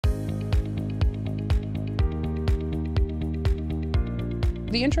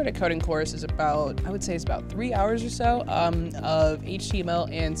The Intro to Coding course is about, I would say it's about 3 hours or so of HTML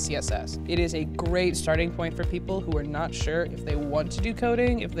and CSS. It is a great starting point for people who are not sure if they want to do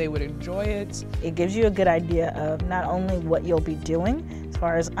coding, if they would enjoy it. It gives you a good idea of not only what you'll be doing, as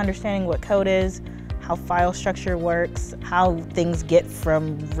far as understanding what code is, how file structure works, how things get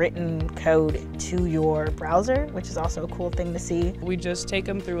from written code to your browser, which is also a cool thing to see. We just take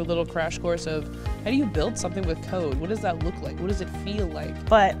them through a little crash course of how do you build something with code? What does that look like? What does it feel like?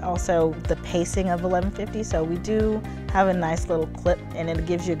 But also the pacing of 1150, so we do have a nice little clip and it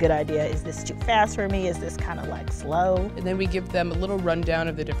gives you a good idea, is this too fast for me? Is this kind of like slow? And then we give them a little rundown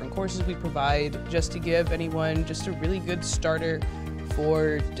of the different courses we provide just to give anyone just a really good starter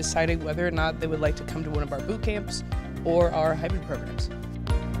for deciding whether or not they would like to come to one of our boot camps or our hybrid programs.